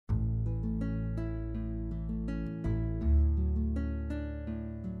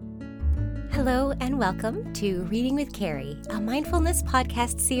Hello and welcome to Reading with Carrie, a mindfulness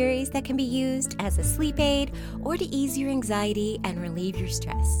podcast series that can be used as a sleep aid or to ease your anxiety and relieve your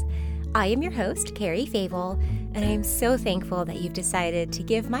stress. I am your host, Carrie Fable, and I am so thankful that you've decided to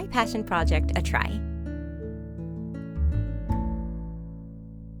give my passion project a try.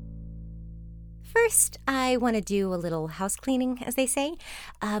 First, I want to do a little house cleaning, as they say.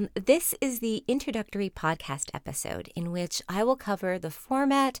 This is the introductory podcast episode in which I will cover the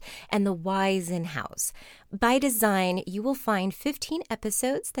format and the whys and hows. By design, you will find 15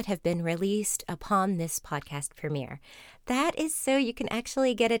 episodes that have been released upon this podcast premiere. That is so you can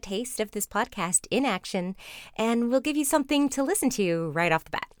actually get a taste of this podcast in action, and we'll give you something to listen to right off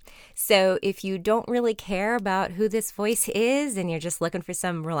the bat. So if you don't really care about who this voice is and you're just looking for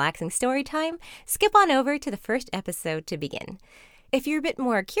some relaxing story time, skip on over to the first episode to begin. If you're a bit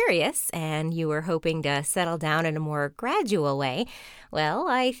more curious and you were hoping to settle down in a more gradual way, well,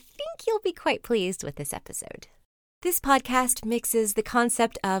 I think you'll be quite pleased with this episode. This podcast mixes the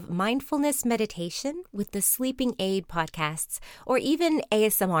concept of mindfulness meditation with the sleeping aid podcasts or even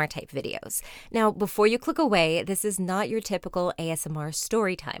ASMR type videos. Now, before you click away, this is not your typical ASMR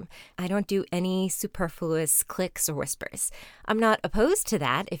story time. I don't do any superfluous clicks or whispers. I'm not opposed to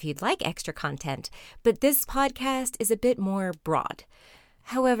that if you'd like extra content, but this podcast is a bit more broad.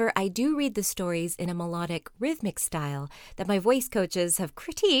 However, I do read the stories in a melodic, rhythmic style that my voice coaches have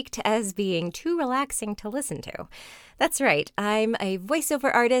critiqued as being too relaxing to listen to. That's right, I'm a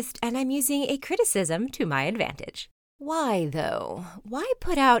voiceover artist and I'm using a criticism to my advantage. Why, though? Why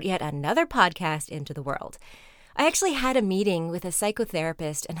put out yet another podcast into the world? I actually had a meeting with a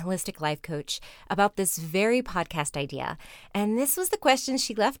psychotherapist and holistic life coach about this very podcast idea, and this was the question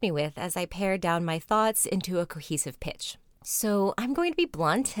she left me with as I pared down my thoughts into a cohesive pitch. So I'm going to be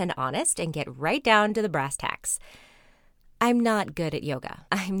blunt and honest and get right down to the brass tacks. I'm not good at yoga.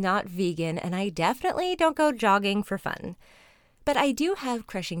 I'm not vegan, and I definitely don't go jogging for fun. But I do have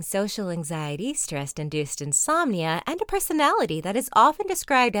crushing social anxiety, stress-induced insomnia, and a personality that is often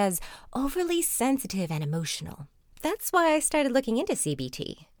described as overly sensitive and emotional. That's why I started looking into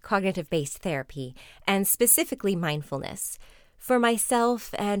CBT, cognitive-based therapy, and specifically mindfulness, for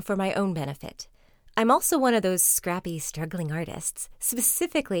myself and for my own benefit. I'm also one of those scrappy, struggling artists,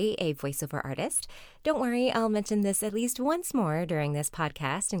 specifically a voiceover artist. Don't worry, I'll mention this at least once more during this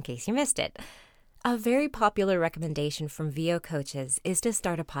podcast in case you missed it. A very popular recommendation from VO coaches is to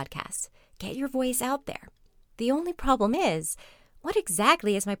start a podcast. Get your voice out there. The only problem is, what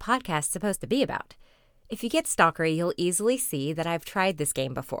exactly is my podcast supposed to be about? If you get stalkery, you'll easily see that I've tried this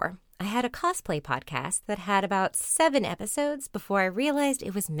game before. I had a cosplay podcast that had about 7 episodes before I realized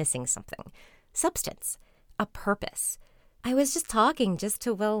it was missing something. Substance, a purpose. I was just talking just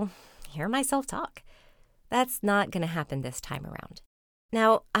to, hear myself talk. That's not going to happen this time around.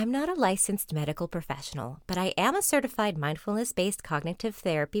 Now, I'm not a licensed medical professional, but I am a certified mindfulness-based cognitive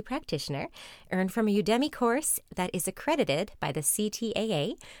therapy practitioner, earned from a Udemy course that is accredited by the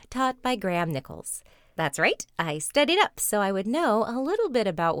CTAA, taught by Graham Nichols. That's right, I studied up so I would know a little bit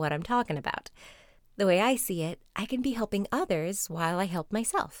about what I'm talking about. The way I see it, I can be helping others while I help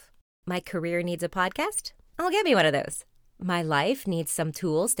myself. My career needs a podcast? I'll get me one of those. My life needs some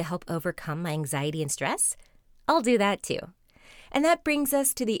tools to help overcome my anxiety and stress? I'll do that too. And that brings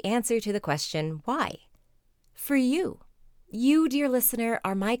us to the answer to the question, why? For you. You, dear listener,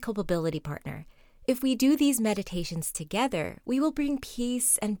 are my culpability partner. If we do these meditations together, we will bring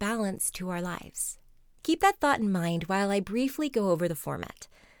peace and balance to our lives. Keep that thought in mind while I briefly go over the format.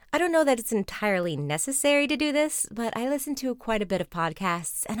 I don't know that it's entirely necessary to do this, but I listen to quite a bit of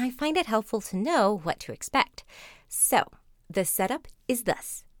podcasts, and I find it helpful to know what to expect. So, the setup is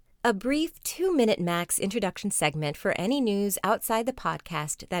thus. A brief 2-minute max introduction segment for any news outside the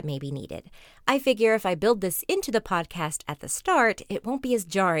podcast that may be needed. I figure if I build this into the podcast at the start, it won't be as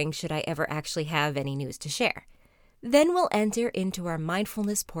jarring should I ever actually have any news to share. Then we'll enter into our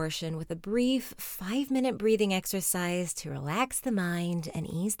mindfulness portion with a brief 5-minute breathing exercise to relax the mind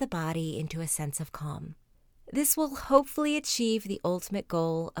and ease the body into a sense of calm. This will hopefully achieve the ultimate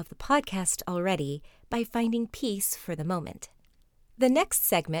goal of the podcast already by finding peace for the moment. The next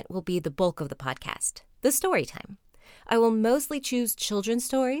segment will be the bulk of the podcast, the story time. I will mostly choose children's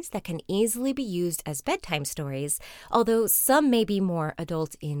stories that can easily be used as bedtime stories, although some may be more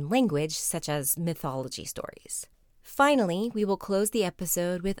adult in language, such as mythology stories. Finally, we will close the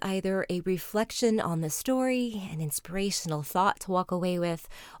episode with either a reflection on the story, an inspirational thought to walk away with,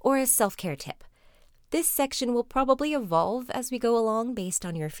 or a self-care tip. This section will probably evolve as we go along based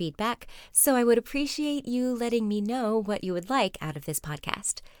on your feedback, so I would appreciate you letting me know what you would like out of this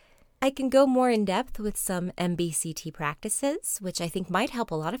podcast. I can go more in depth with some MBCT practices, which I think might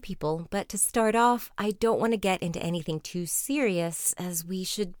help a lot of people, but to start off, I don't want to get into anything too serious as we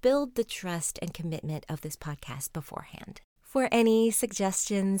should build the trust and commitment of this podcast beforehand. For any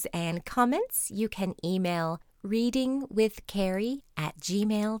suggestions and comments, you can email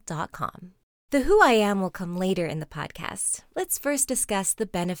readingwithcarrie@gmail.com. The who I am will come later in the podcast. Let's first discuss the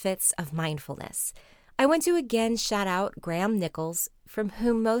benefits of mindfulness. I want to again shout out Graham Nichols, from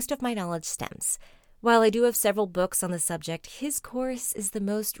whom most of my knowledge stems. While I do have several books on the subject, his course is the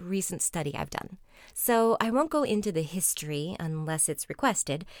most recent study I've done. So I won't go into the history unless it's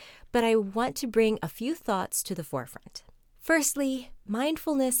requested, but I want to bring a few thoughts to the forefront. Firstly,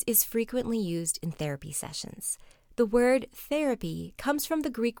 mindfulness is frequently used in therapy sessions. The word therapy comes from the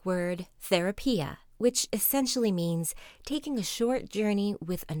Greek word therapia, which essentially means taking a short journey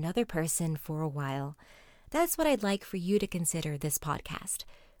with another person for a while. That's what I'd like for you to consider this podcast.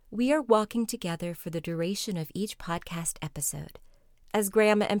 We are walking together for the duration of each podcast episode. As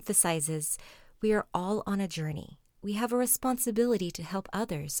Graham emphasizes, we are all on a journey. We have a responsibility to help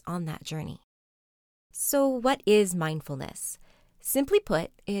others on that journey. So what is mindfulness? Simply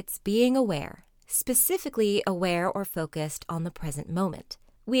put, it's being aware, specifically aware or focused on the present moment.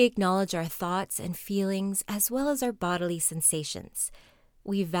 We acknowledge our thoughts and feelings as well as our bodily sensations.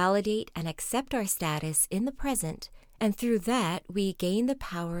 We validate and accept our status in the present, and through that, we gain the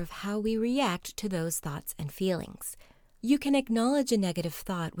power of how we react to those thoughts and feelings. You can acknowledge a negative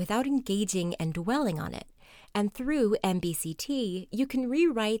thought without engaging and dwelling on it, and through MBCT, you can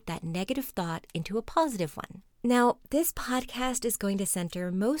rewrite that negative thought into a positive one. Now, this podcast is going to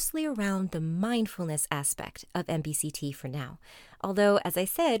center mostly around the mindfulness aspect of MBCT for now. Although, as I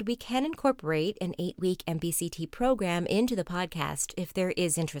said, we can incorporate an 8-week MBCT program into the podcast if there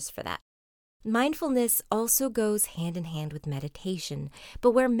is interest for that. Mindfulness also goes hand in hand with meditation, but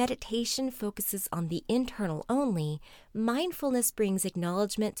where meditation focuses on the internal only, mindfulness brings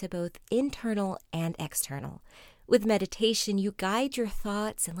acknowledgement to both internal and external. With meditation, you guide your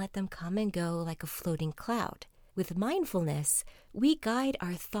thoughts and let them come and go like a floating cloud. With mindfulness, we guide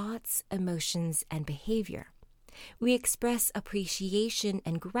our thoughts, emotions, and behavior. We express appreciation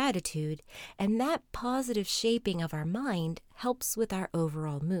and gratitude, and that positive shaping of our mind helps with our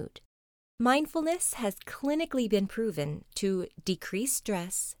overall mood. Mindfulness has clinically been proven to decrease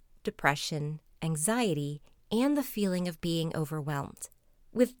stress, depression, anxiety, and the feeling of being overwhelmed.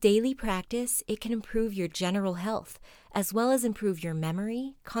 With daily practice, it can improve your general health, as well as improve your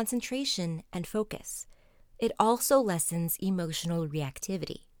memory, concentration, and focus. It also lessens emotional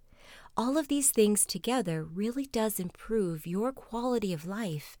reactivity. All of these things together really does improve your quality of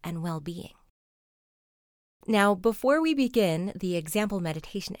life and well-being. Now, before we begin the example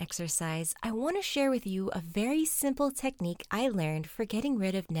meditation exercise, I want to share with you a very simple technique I learned for getting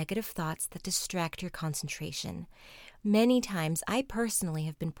rid of negative thoughts that distract your concentration. Many times, I personally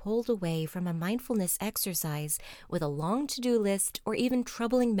have been pulled away from a mindfulness exercise with a long to-do list or even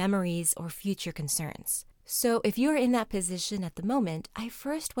troubling memories or future concerns. So if you're in that position at the moment, I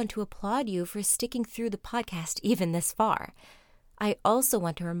first want to applaud you for sticking through the podcast even this far. I also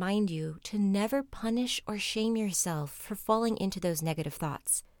want to remind you to never punish or shame yourself for falling into those negative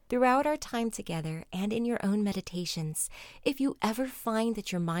thoughts. Throughout our time together and in your own meditations, if you ever find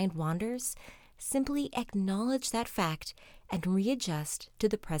that your mind wanders, simply acknowledge that fact and readjust to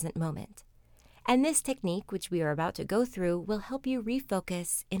the present moment. And this technique, which we are about to go through, will help you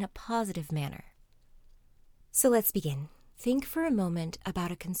refocus in a positive manner. So let's begin. Think for a moment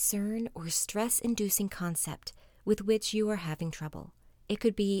about a concern or stress-inducing concept with which you are having trouble. It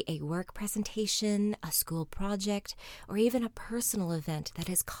could be a work presentation, a school project, or even a personal event that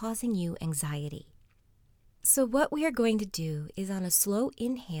is causing you anxiety. So what we are going to do is on a slow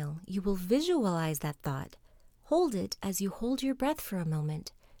inhale, you will visualize that thought. Hold it as you hold your breath for a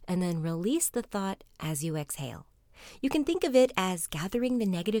moment, and then release the thought as you exhale. You can think of it as gathering the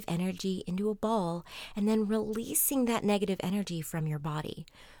negative energy into a ball and then releasing that negative energy from your body.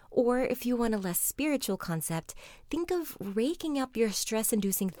 Or if you want a less spiritual concept, think of raking up your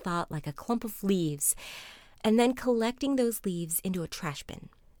stress-inducing thought like a clump of leaves and then collecting those leaves into a trash bin.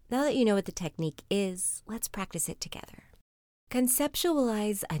 Now that you know what the technique is, let's practice it together.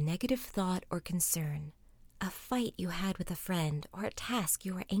 Conceptualize a negative thought or concern, a fight you had with a friend, or a task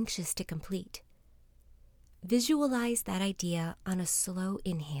you are anxious to complete. Visualize that idea on a slow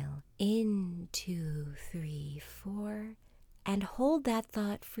inhale. In, 2, 3, 4. And hold that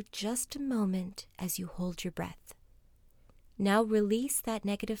thought for just a moment as you hold your breath. Now release that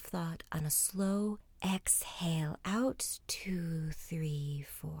negative thought on a slow exhale out. 2, 3,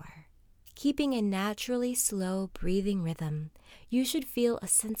 4. Keeping a naturally slow breathing rhythm, you should feel a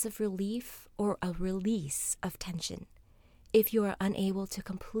sense of relief or a release of tension. If you are unable to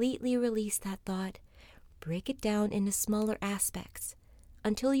completely release that thought, break it down into smaller aspects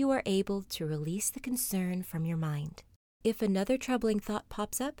until you are able to release the concern from your mind. If another troubling thought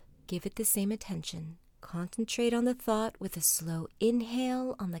pops up, give it the same attention. Concentrate on the thought with a slow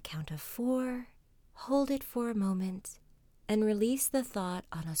inhale on the count of 4, hold it for a moment, and release the thought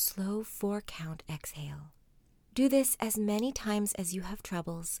on a slow 4-count exhale. Do this as many times as you have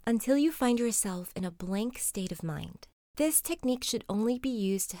troubles until you find yourself in a blank state of mind. This technique should only be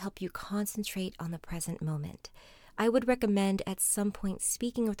used to help you concentrate on the present moment. I would recommend at some point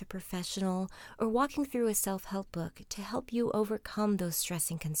speaking with a professional or walking through a self-help book to help you overcome those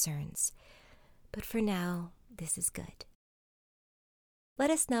stressing concerns. But for now, this is good. Let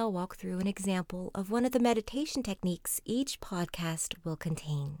us now walk through an example of one of the meditation techniques each podcast will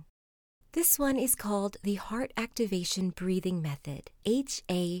contain. This one is called the Heart Activation Breathing Method,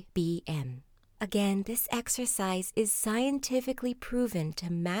 HABM. Again, this exercise is scientifically proven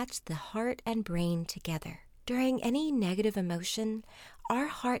to match the heart and brain together. During any negative emotion, our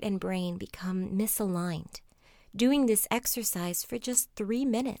heart and brain become misaligned. Doing this exercise for just 3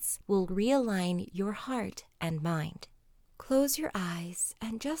 minutes will realign your heart and mind. Close your eyes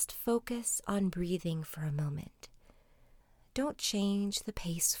and just focus on breathing for a moment. Don't change the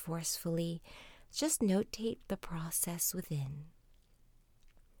pace forcefully, just notate the process within.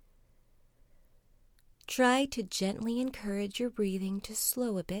 Try to gently encourage your breathing to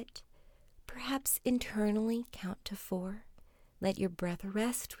slow a bit. Perhaps internally count to 4. Let your breath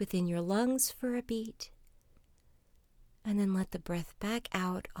rest within your lungs for a beat. And then let the breath back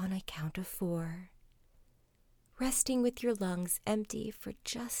out on a count of 4. Resting with your lungs empty for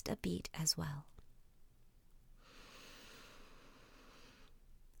just a beat as well.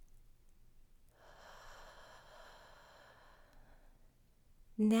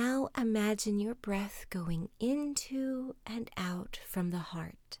 Now imagine your breath going into and out from the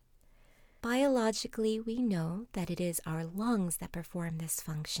heart. Biologically, we know that it is our lungs that perform this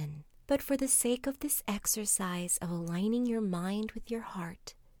function. But for the sake of this exercise of aligning your mind with your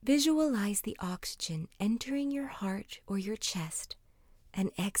heart, visualize the oxygen entering your heart or your chest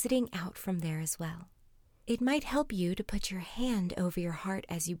and exiting out from there as well. It might help you to put your hand over your heart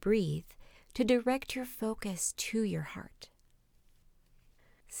as you breathe to direct your focus to your heart.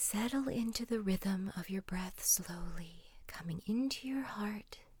 Settle into the rhythm of your breath slowly, coming into your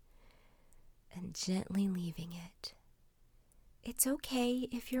heart and gently leaving it. It's okay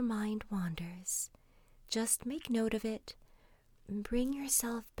if your mind wanders. Just make note of it and bring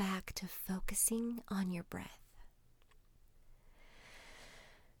yourself back to focusing on your breath.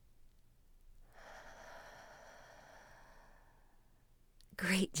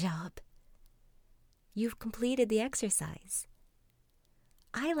 Great job. You've completed the exercise.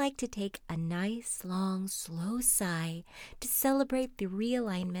 I like to take a nice, long, slow sigh to celebrate the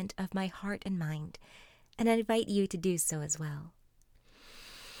realignment of my heart and mind, and I invite you to do so as well.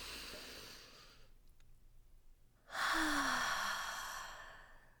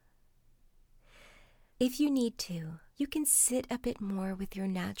 If you need to, you can sit a bit more with your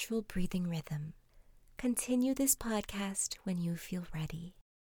natural breathing rhythm. Continue this podcast when you feel ready.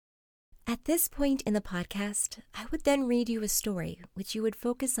 At this point in the podcast, I would then read you a story which you would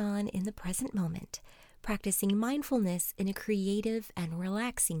focus on in the present moment, practicing mindfulness in a creative and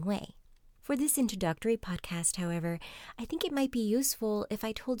relaxing way. For this introductory podcast, however, I think it might be useful if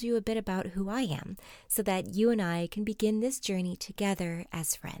I told you a bit about who I am, so that you and I can begin this journey together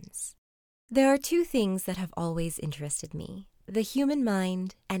as friends. There are 2 things that have always interested me: the human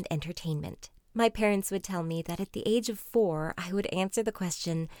mind and entertainment. My parents would tell me that at the age of 4, I would answer the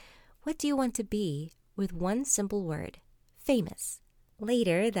question, "What do you want to be?" with one simple word: famous.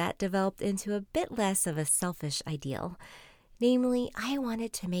 Later, that developed into a bit less of a selfish ideal. Namely, I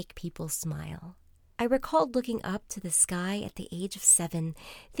wanted to make people smile. I recalled looking up to the sky at the age of 7,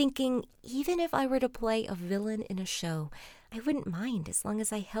 thinking even if I were to play a villain in a show, I wouldn't mind as long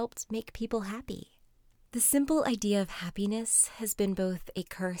as I helped make people happy. The simple idea of happiness has been both a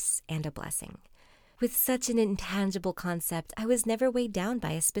curse and a blessing. With such an intangible concept, I was never weighed down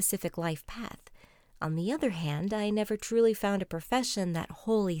by a specific life path. On the other hand, I never truly found a profession that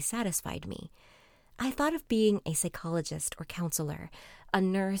wholly satisfied me. I thought of being a psychologist or counselor, a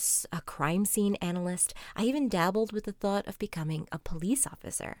nurse, a crime scene analyst. I even dabbled with the thought of becoming a police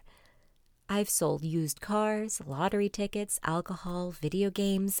officer. I've sold used cars, lottery tickets, alcohol, video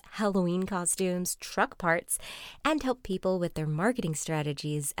games, Halloween costumes, truck parts, and helped people with their marketing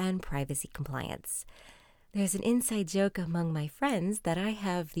strategies and privacy compliance. There's an inside joke among my friends that I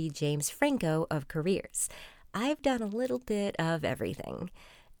have the James Franco of careers. I've done a little bit of everything,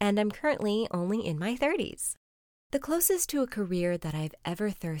 and I'm currently only in my 30s. The closest to a career that I've ever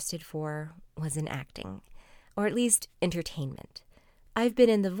thirsted for was in acting, or at least entertainment. I've been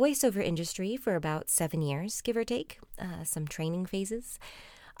in the voiceover industry for about 7 years, give or take, some training phases.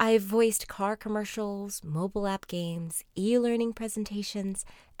 I've voiced car commercials, mobile app games, e-learning presentations,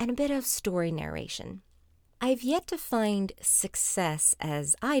 and a bit of story narration. I've yet to find success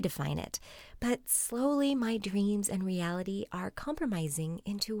as I define it, but slowly my dreams and reality are compromising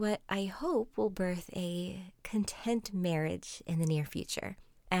into what I hope will birth a content marriage in the near future.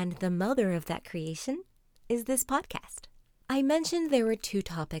 And the mother of that creation is this podcast. I mentioned there were 2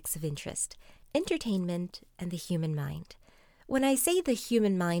 topics of interest, entertainment and the human mind. When I say the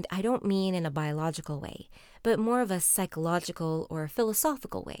human mind, I don't mean in a biological way, but more of a psychological or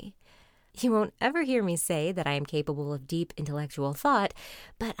philosophical way. You won't ever hear me say that I am capable of deep intellectual thought,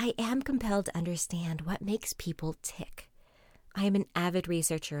 but I am compelled to understand what makes people tick. I am an avid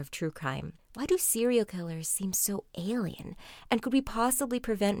researcher of true crime. Why do serial killers seem so alien? And could we possibly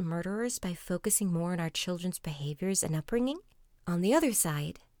prevent murderers by focusing more on our children's behaviors and upbringing? On the other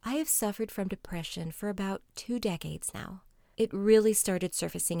side, I have suffered from depression for about 2 decades now. It really started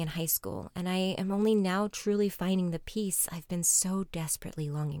surfacing in high school, and I am only now truly finding the peace I've been so desperately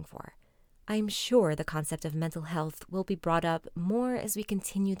longing for. I'm sure the concept of mental health will be brought up more as we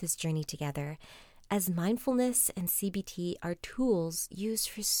continue this journey together, as mindfulness and CBT are tools used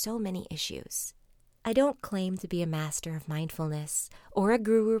for so many issues. I don't claim to be a master of mindfulness or a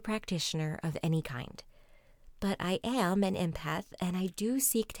guru practitioner of any kind, but I am an empath, and I do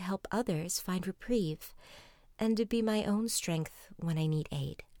seek to help others find reprieve and to be my own strength when I need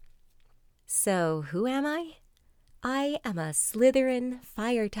aid. So, who am I? I am a Slytherin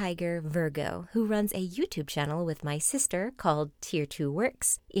Fire Tiger Virgo who runs a YouTube channel with my sister called Tier 2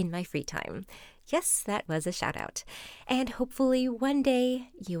 Works in my free time. Yes, that was a shout out. And hopefully one day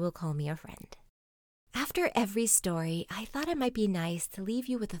you will call me a friend. After every story, I thought it might be nice to leave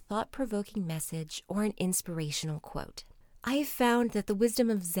you with a thought-provoking message or an inspirational quote. I have found that the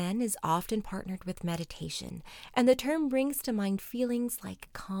wisdom of Zen is often partnered with meditation, and the term brings to mind feelings like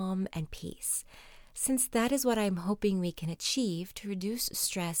calm and peace. Since that is what I'm hoping we can achieve to reduce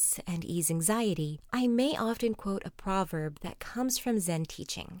stress and ease anxiety, I may often quote a proverb that comes from Zen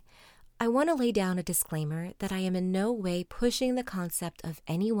teaching. I want to lay down a disclaimer that I am in no way pushing the concept of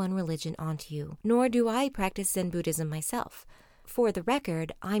any one religion onto you, nor do I practice Zen Buddhism myself. For the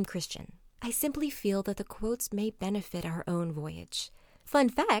record, I'm Christian. I simply feel that the quotes may benefit our own voyage. Fun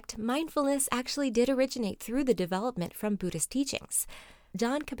fact, mindfulness actually did originate through the development from Buddhist teachings.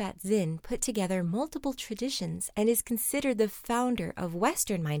 Jon Kabat-Zinn put together multiple traditions and is considered the founder of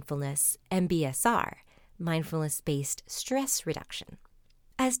Western mindfulness, MBSR, mindfulness-based stress reduction.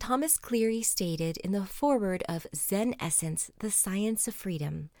 As Thomas Cleary stated in the foreword of Zen Essence, The Science of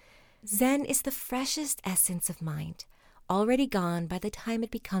Freedom, Zen is the freshest essence of mind, already gone by the time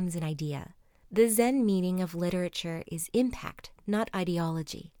it becomes an idea. The Zen meaning of literature is impact, not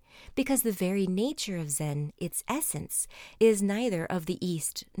ideology, because the very nature of Zen, its essence, is neither of the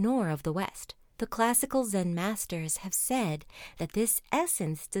East nor of the West. The classical Zen masters have said that this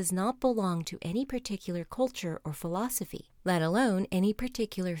essence does not belong to any particular culture or philosophy, let alone any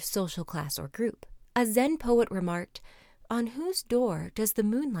particular social class or group. A Zen poet remarked, "On whose door does the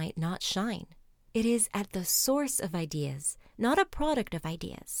moonlight not shine? It is at the source of ideas, not a product of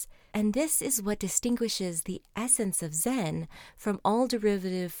ideas. And this is what distinguishes the essence of Zen from all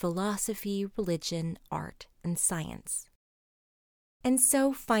derivative philosophy, religion, art, and science." And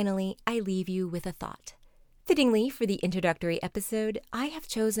so, finally, I leave you with a thought. Fittingly for the introductory episode, I have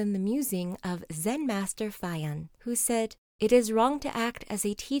chosen the musing of Zen Master Fayan, who said, "It is wrong to act as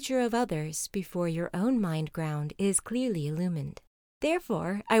a teacher of others before your own mind ground is clearly illumined."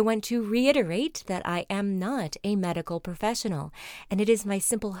 Therefore, I want to reiterate that I am not a medical professional, and it is my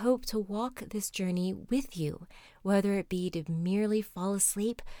simple hope to walk this journey with you, whether it be to merely fall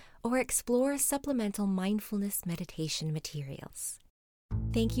asleep or explore supplemental mindfulness meditation materials.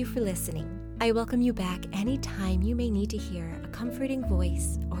 Thank you for listening. I welcome you back anytime you may need to hear a comforting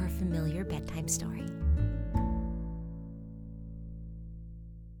voice or a familiar bedtime story.